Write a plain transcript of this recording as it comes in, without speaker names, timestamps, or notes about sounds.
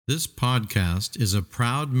This podcast is a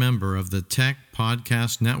proud member of the Tech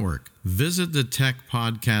Podcast Network. Visit the Tech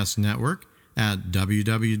Podcast Network at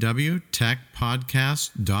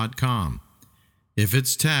www.techpodcast.com. If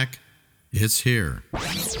it's tech, it's here.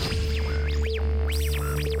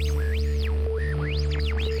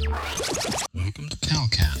 Welcome to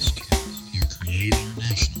CalCast, your Create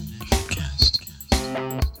International podcast.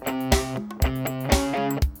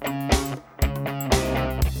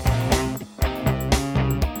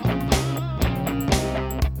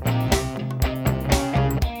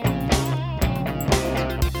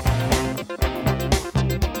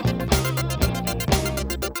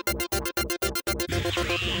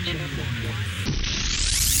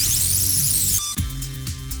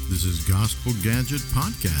 This is Gospel Gadget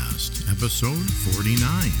Podcast, episode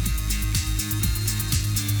 49.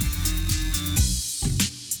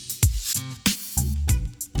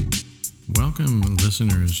 Welcome,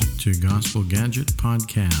 listeners, to Gospel Gadget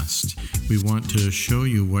Podcast. We want to show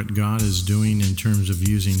you what God is doing in terms of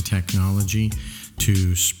using technology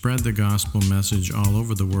to spread the gospel message all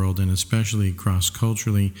over the world and especially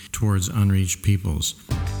cross-culturally towards unreached peoples.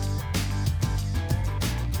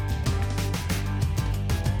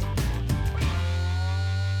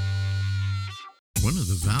 One of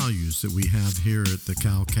the values that we have here at the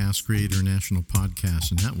CalCast Create International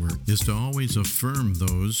Podcast Network is to always affirm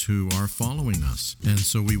those who are following us. And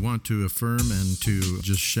so we want to affirm and to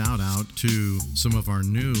just shout out to some of our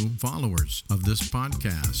new followers of this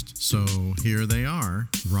podcast. So here they are.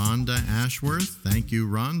 Rhonda Ashworth. Thank you,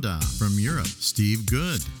 Rhonda, from Europe. Steve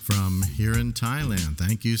Good from here in Thailand.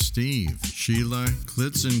 Thank you, Steve. Sheila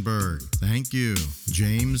Klitzenberg. Thank you.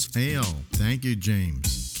 James Ale. Thank you,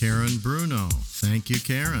 James. Karen Bruno. Thank you,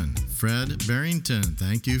 Karen. Fred Barrington.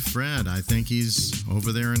 Thank you, Fred. I think he's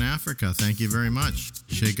over there in Africa. Thank you very much.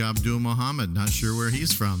 Sheikh Abdul Muhammad. Not sure where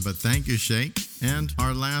he's from, but thank you, Sheikh. And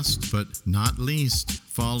our last but not least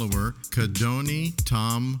follower, Kadoni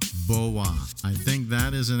Tom Boa. I think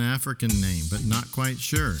that is an African name, but not quite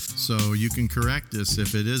sure. So you can correct us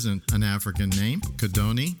if it isn't an African name.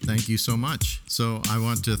 Kadoni, thank you so much. So I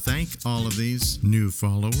want to thank all of these new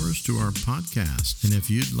followers to our podcast. And if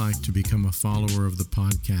you'd like to become a follower of the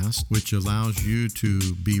podcast, which allows you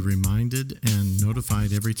to be reminded and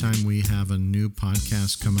notified every time we have a new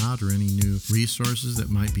podcast come out or any new resources that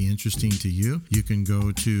might be interesting to you, you can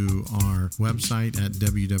go to our website at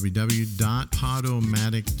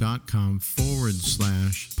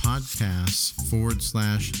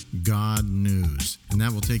www.podomatic.com/podcasts/God News. And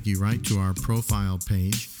that will take you right to our profile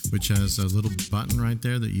page, which has a little button right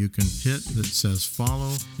there that you can hit that says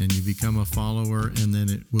follow, and you become a follower, and then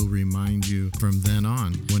it will remind you from then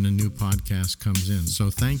on when a new podcast comes in. So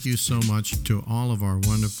thank you so much to all of our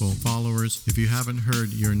wonderful followers. If you haven't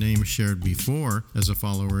heard your name shared before as a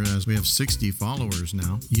follower, as we have 60 followers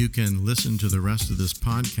now, you can listen to the rest of this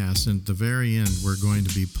podcast, and at the very end we're going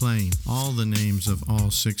to be playing all the names of all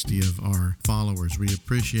 60 of our followers. We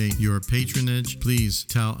appreciate your patronage. Please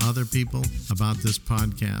tell other people about this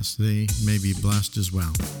podcast. They may be blessed as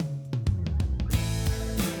well.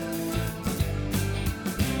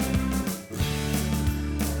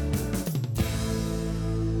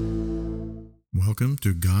 Welcome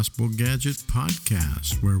to Gospel Gadget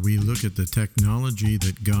Podcast, where we look at the technology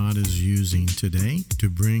that God is using today to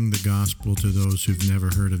bring the gospel to those who've never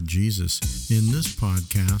heard of Jesus. In this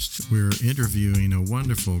podcast, we're interviewing a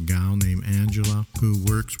wonderful gal named Angela who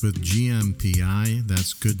works with GMPI,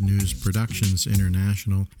 that's Good News Productions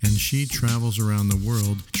International, and she travels around the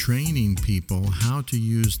world training people how to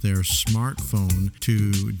use their smartphone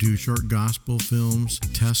to do short gospel films,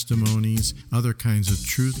 testimonies, other kinds of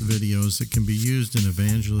truth videos that can be used in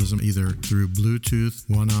evangelism either through Bluetooth,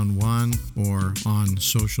 one-on-one, or on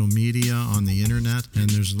social media, on the internet. And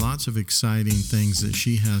there's lots of exciting things that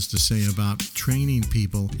she has to say about training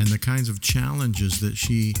people and the kinds of challenges that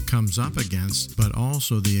she comes up against, but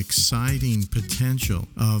also the exciting potential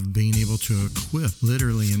of being able to equip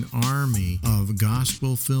literally an army of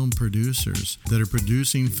gospel film producers that are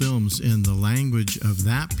producing films in the language of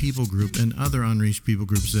that people group and other unreached people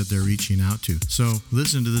groups that they're reaching out to. So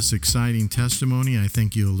listen to this exciting testimony. I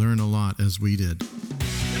think you'll learn a lot as we did.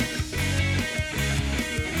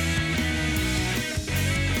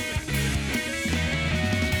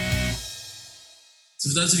 So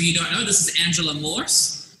for those of you who don't know, this is Angela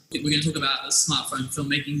Morse. We're going to talk about the smartphone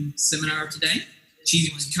filmmaking seminar today. She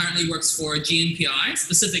currently works for GMPI,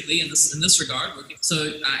 specifically in this regard.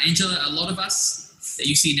 So Angela, a lot of us that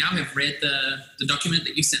you see now have read the document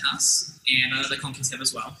that you sent us, and other Concast have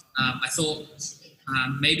as well. I thought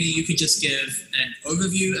maybe you could just give an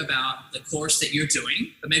overview about the course that you're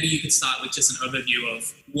doing, but maybe you could start with just an overview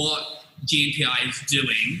of what GNPI is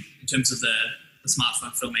doing in terms of the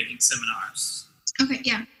smartphone filmmaking seminars. Okay,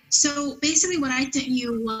 yeah. So basically what I sent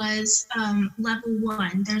you was level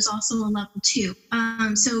 1. There's also a level 2.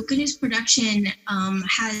 So Good News Production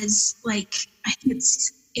has I think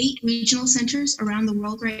it's 8 regional centers around the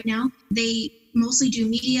world right now. They mostly do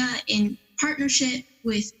media in partnership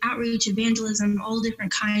with outreach, evangelism, all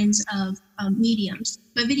different kinds of mediums.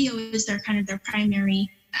 But video is their primary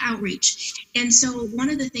outreach. And so one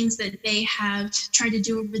of the things that they have tried to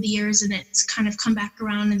do over the years, and it's kind of come back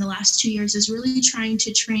around in the last 2 years, is really trying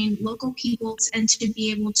to train local people and to be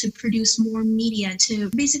able to produce more media to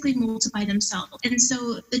basically multiply themselves. And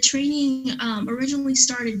so the training originally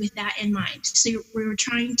started with that in mind. So we were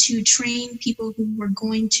trying to train people who were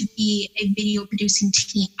going to be a video producing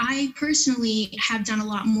team. I personally have done a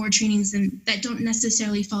lot more trainings that don't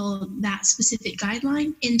necessarily follow that specific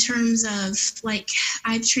guideline in terms of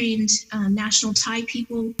I've trained national Thai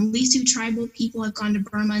people, Lisu tribal people. I've gone to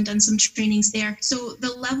Burma and done some trainings there. So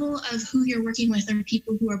the level of who you're working with are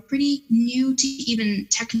people who are pretty new to even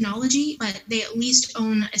technology, but they at least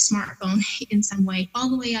own a smartphone in some way, all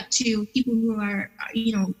the way up to people who are,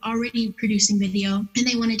 already producing video and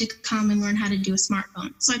they wanted to come and learn how to do a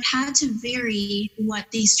smartphone. So I've had to vary what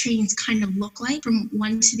these trainings kind of look like from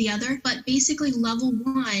one to the other. But basically level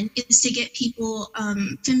 1 is to get people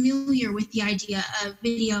familiar with the idea of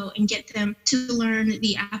video and get them to learn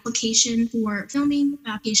the application for filming,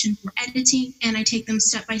 the application for editing, and I take them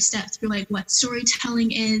step by step through what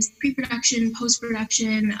storytelling is, pre-production,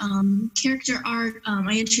 post-production, character art.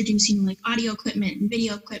 I introduce audio equipment,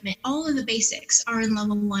 video equipment. All of the basics are in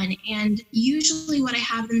level 1, and usually what I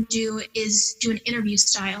have them do is do an interview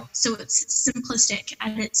style. So it's simplistic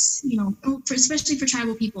at its, especially for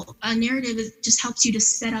tribal people. A narrative just helps you to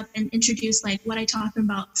set up and introduce what I talk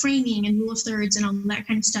about, framing and rule of thirds and all that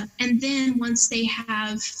kind of stuff. And then once they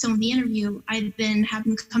have filmed the interview, I then have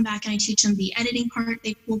them come back and I teach them the editing part.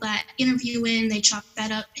 They pull that interview in, they chop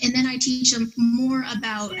that up, and then I teach them more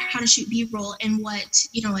about how to shoot B-roll and what,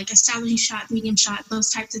 establishing shot, medium shot,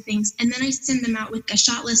 those types of things. And then I send them out with a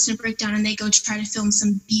shot list and a breakdown, and they go try to film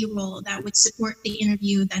some B-roll that would support the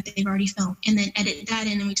interview that they've already filmed, and then edit that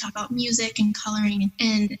in, and we talk about music and coloring,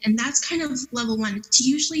 and that's kind of level 1. It's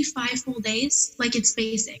usually 5 full days, it's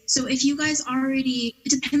basic. So if you guys already, it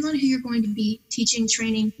depends on who you're going to be teaching,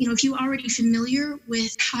 training. If you're already familiar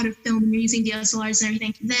with how to film and you're using DSLRs and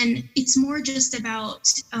everything, then it's more just about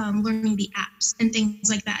learning the apps and things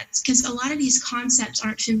like that. Because a lot of these concepts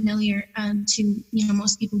aren't familiar to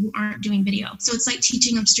most people who aren't doing video. So it's like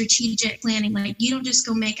teaching them strategic planning. You don't just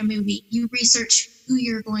go make a movie. You research who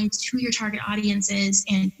your target audience is,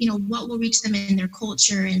 and what will reach them in their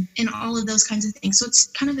culture, and all of those kinds of things. So it's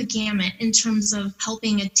kind of a gamut in terms of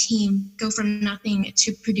helping a team go from nothing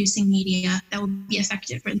to producing media that will be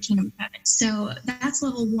effective for the kingdom of heaven. So that's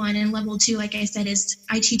level 1. And level 2, like I said, is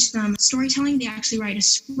I teach them storytelling. They actually write a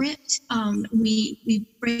script. We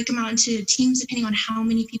break them out into teams depending on how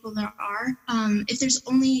many people there are. If there's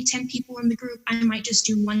only 10 people in the group, I might just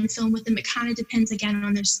do one film with them. It kind of depends again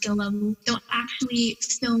on their skill level. They'll actually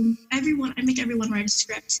film everyone. I make everyone write a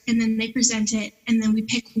script, and then they present it, and then we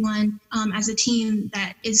pick one as a team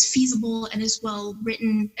that is feasible and is well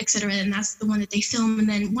written, etc. And that's the one that they film. And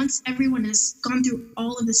then once everyone has gone through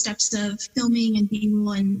all of the steps of filming and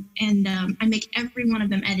B-roll, and I make every one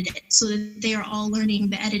of them edit it so that they are all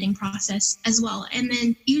learning the editing process as well. And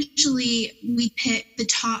then usually we pick the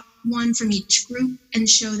top one from each group and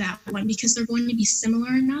show that one, because they're going to be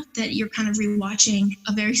similar enough that you're kind of rewatching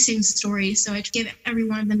a very same story. So I give every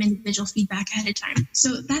one of them individual feedback ahead of time.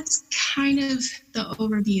 So that's kind of the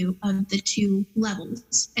overview of the 2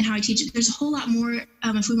 levels and how I teach it. There's a whole lot more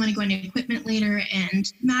if we want to go into equipment later,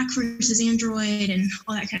 and Mac versus Android and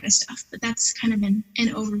all that kind of stuff. But that's kind of an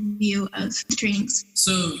overview of the trainings.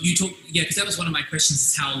 So you talk, because that was one of my questions,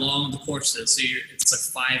 is how long the course is. So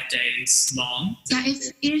it's 5 days long. Yeah,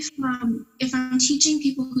 if I'm teaching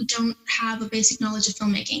people who don't have a basic knowledge of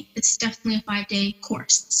filmmaking, it's definitely a 5-day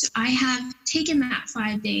course. So I have taken that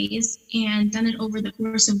 5 days and done it over the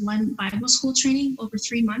course of one Bible school training over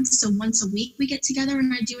 3 months. So once a week we get together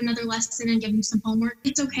and I do another lesson and give them some homework.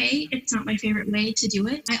 It's okay. It's not my favorite way to do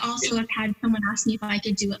it. I also have had someone ask me if I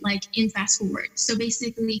could do it in fast forward. So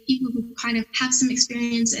basically people who kind of have some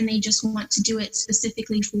experience and they just want to do it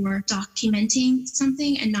specifically for documenting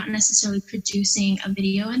something and not necessarily producing a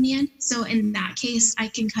video in the end. So in that case, I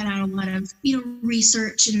can cut out a lot of,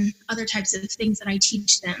 research and other types of things that I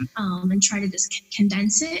teach them and try to just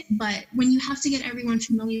condense it. But when you have to get everyone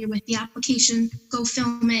familiar with the application, go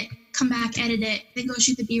film it, come back, edit it, then go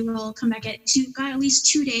shoot the B-roll, come back, edit. So you've got at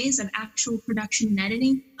least 2 days of actual production and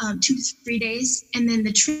editing, 2 to 3 days. And then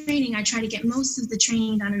the training, I try to get most of the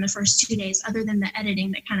training done in the first 2 days, other than the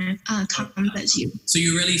editing that kind of comes as you. So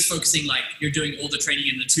you're really focusing, like you're doing all the training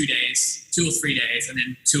in the 2 days, 2 or 3 days, and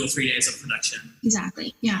then 2 or 3 days of production.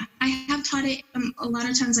 Exactly. Yeah. I have taught it. A lot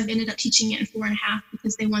of times I've ended up teaching it in 4.5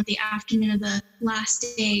 because they want the afternoon of the last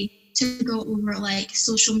day to go over like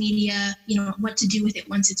social media, what to do with it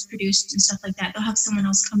once it's produced and stuff like that. They'll have someone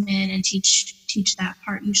else come in and teach that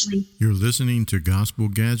part usually. You're listening to Gospel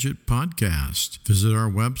Gadget Podcast. Visit our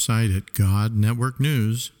website at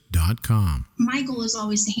godnetworknews.com. My goal is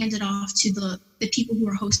always to hand it off to the people who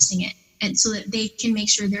are hosting it, and so that they can make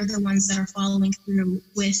sure they're the ones that are following through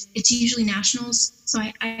with, it's usually nationals. So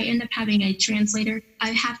I end up having a translator.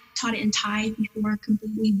 I have taught it in Thai before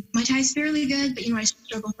completely. My Thai is fairly good, but I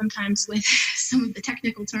struggle sometimes with some of the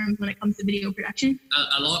technical terms when it comes to video production.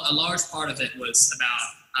 A large part of it was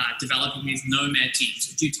about developing these nomad teams.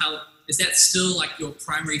 Would you is that still like your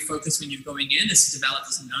primary focus when you're going in, is to develop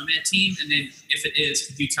this nomad team? And then if it is,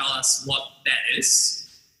 could you tell us what that is?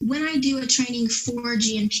 When I do a training for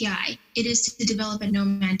GNPI, it is to develop a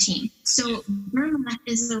nomad team. So Burma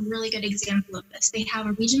is a really good example of this. They have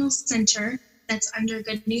a regional center that's under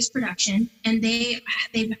Good News Production, and they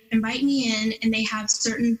invite me in, and they have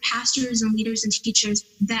certain pastors and leaders and teachers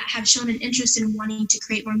that have shown an interest in wanting to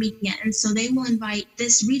create more media. And so they will invite,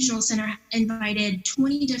 this regional center invited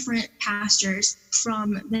 20 different pastors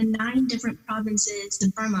from the 9 different provinces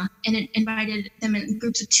of Burma, and it invited them in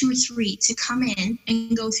groups of 2 or 3 to come in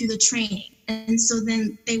and go through the training. And so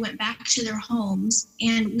then they went back to their homes,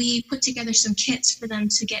 and we put together some kits for them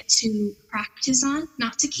to get to practice on,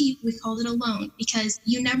 not to keep. We called it a loan, because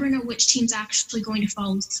you never know which team's actually going to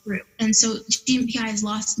follow through. And so GNPI has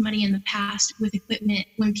lost money in the past with equipment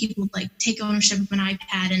when people take ownership of an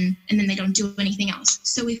iPad and then they don't do anything else.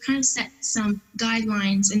 So we've kind of set some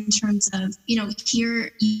guidelines in terms of,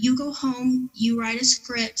 here you go home, you write a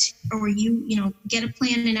script, or you get a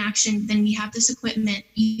plan in action, then we have this equipment,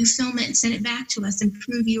 you film it and send it back to us and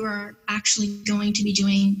prove you are actually going to be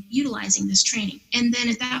utilizing this training. And then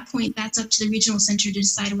at that point, that's up to the regional center to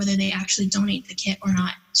decide whether they actually donate the kit or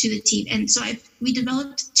not to the team. And so we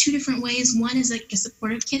developed 2 different ways. One is like a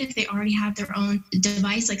supportive kit if they already have their own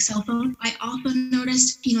device, like cell phone. I also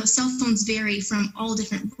noticed, cell phones vary from all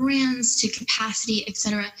different brands to capacity,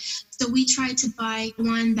 etc. So we tried to buy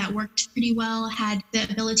one that worked pretty well, had the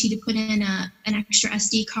ability to put in an extra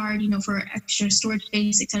SD card, for extra storage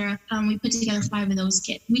space, etc. We put together 5 of those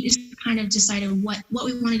kits. We just kind of decided what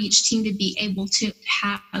we wanted each team to be able to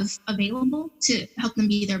have available to help them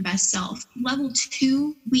be their best self. Level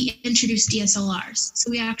 2, we introduced DSLRs. So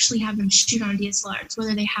we actually have them shoot on DSLRs,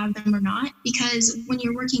 whether they have them or not, because when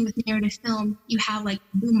you're working with narrative film, you have like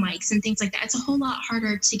boom mics and things like that. It's a whole lot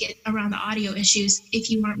harder to get around the audio issues if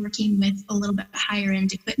you aren't working with a little bit higher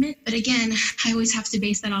end equipment. But again, I always have to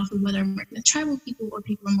base that off of whether I'm working with tribal people or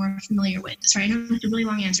people I'm more familiar with. Sorry, I know that's a really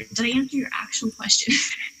long answer. Did I answer your actual question?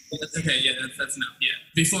 That's okay. Yeah, that's enough. Yeah.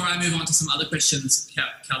 Before I move on to some other questions,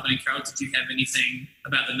 Calvin and Carol, did you have anything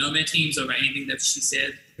about the nomad teams or about anything that she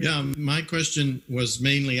said? Yeah, my question was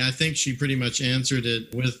mainly, I think she pretty much answered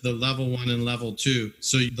it with the level 1 and level 2.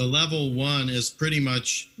 So the level 1 is pretty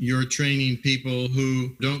much you're training people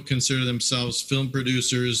who don't consider themselves film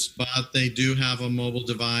producers, but they do have a mobile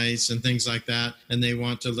device and things like that, and they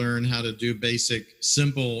want to learn how to do basic,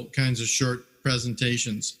 simple kinds of short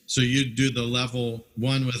presentations. So you do the level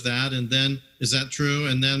 1 with that, and then is that true?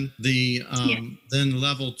 And then then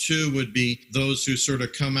level 2 would be those who sort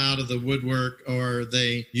of come out of the woodwork, or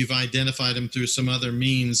you've identified them through some other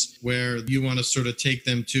means where you want to sort of take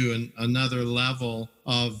them to another level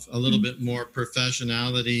of a little bit more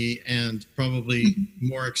professionality and probably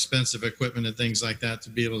more expensive equipment and things like that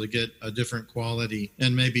to be able to get a different quality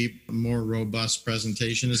and maybe a more robust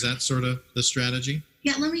presentation. Is that sort of the strategy?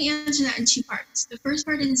 Yeah, let me answer that in 2 parts. The first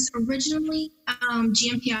part is originally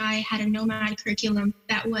GNPI had a nomad curriculum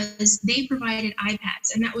that was, they provided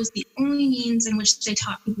iPads, and that was the only means in which they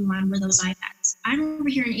taught people on were those iPads. I'm over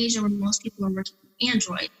here in Asia where most people are working with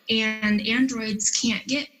Android, and Androids can't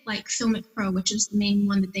get like Filmic Pro, which is the main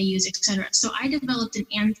one that they use, etc. So I developed an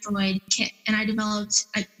Android kit, and I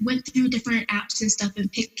went through different apps and stuff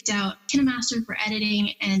and picked out KineMaster for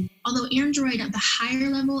editing. And although Android, at the higher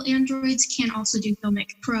level Androids can also do Filmic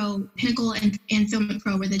Pro, Pinnacle and Filmic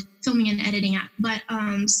Pro were the filming and editing app. But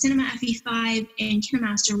Cinema FE5 and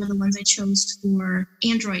KineMaster were the ones I chose for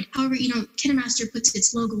Android. However, KineMaster puts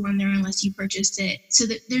its logo on there unless you purchased it. So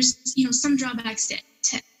that there's, some drawbacks to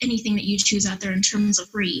anything that you choose out there in terms of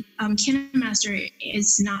free. KineMaster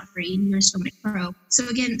is not free, neither is Filmic Pro. So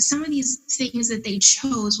again, some of these things that they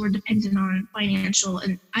chose were dependent on financial,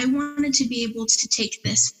 and I wanted to be able to take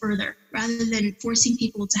this further rather than forcing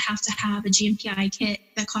people to have a GMPI kit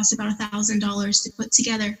that costs about $1,000 to put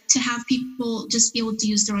together, to have people just be able to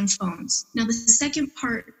use their own phones. Now, the second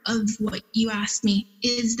part of what you asked me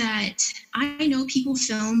is that I know people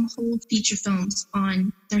hold feature films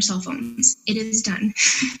on their cell phones. It is done.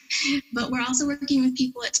 But we're also working with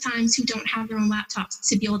people at times who don't have their own laptops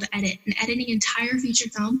to be able to edit, and editing entire feature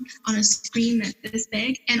film on a screen that's this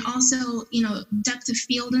big, and also, depth of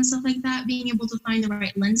field and stuff like that, being able to find the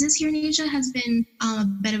right lenses here in Asia has been a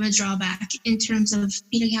bit of a drawback in terms of,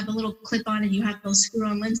 you have a little clip on and you have those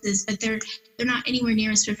screw-on lenses, but they're not anywhere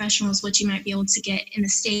near as professional as what you might be able to get in the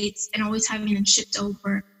States, and always having them shipped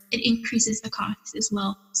over, it increases the cost as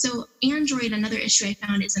well. So Android, another issue I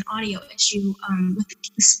found is an audio issue with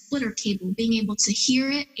the splitter cable, being able to hear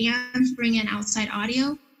it and bring in outside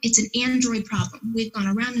audio. It's an Android problem. We've gone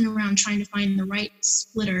around and around trying to find the right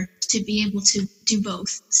splitter to be able to do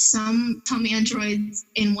both. Some Androids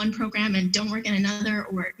in one program and don't work in another,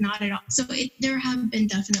 or not at all. So there have been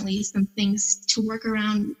definitely some things to work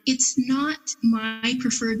around. It's not my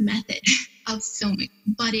preferred method of filming,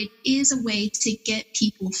 but it is a way to get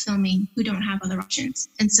people filming who don't have other options.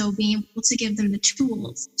 And so being able to give them the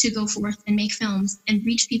tools to go forth and make films and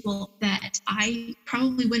reach people that I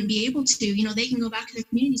probably wouldn't be able to, they can go back to their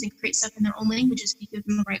communities and create stuff in their own languages if you give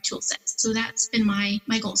them the right tool sets. So that's been my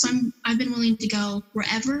goal. So I've been willing to go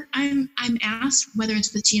wherever I'm asked, whether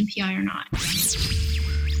it's with GMPI or not.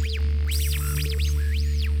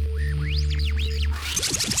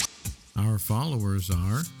 Our followers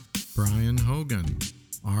are Brian Hogan,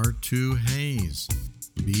 R2 Hayes,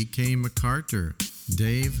 BK MacArthur,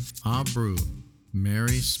 Dave Abreu,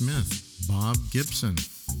 Mary Smith, Bob Gibson,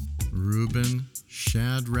 Ruben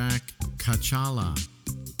Shadrach Kachala,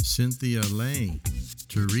 Cynthia Lay,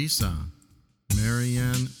 Teresa,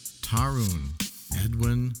 Marianne Tarun,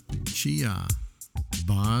 Edwin Chia,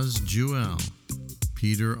 Boz Jewell,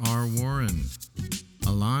 Peter R. Warren,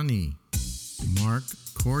 Alani, Mark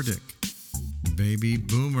Kordick, Baby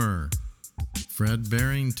Boomer, Fred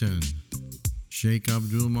Barrington, Sheikh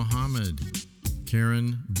Abdul Muhammad,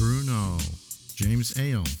 Karen Bruno, James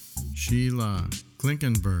Ale, Sheila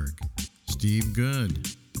Klinkenberg, Steve Good,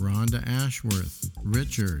 Rhonda Ashworth,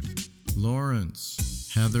 Richard,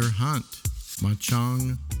 Lawrence, Heather Hunt,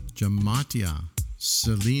 Machang Jamatia,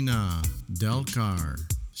 Selena Delcar,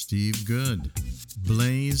 Steve Good,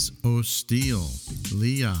 Blaze O'Steele,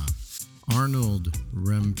 Leah, Arnold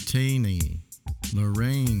Remtani,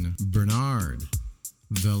 Lorraine Bernard,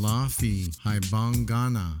 Velafi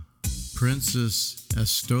Haibangana, Princess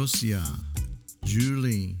Estosia,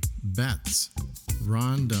 Julie Betts,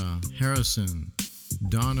 Rhonda Harrison,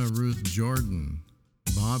 Donna Ruth Jordan,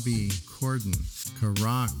 Bobby Corden,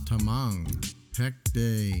 Karak Tamang,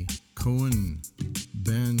 Pekde Cohen,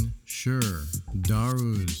 Ben Schur,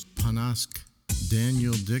 Daruz Panask,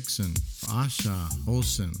 Daniel Dixon, Asha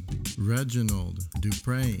Olsen, Reginald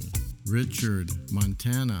Dupre, Richard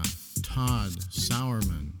Montana, Todd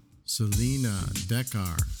Sowerman, Selena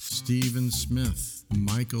Deckar, Stephen Smith,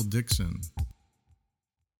 Michael Dixon,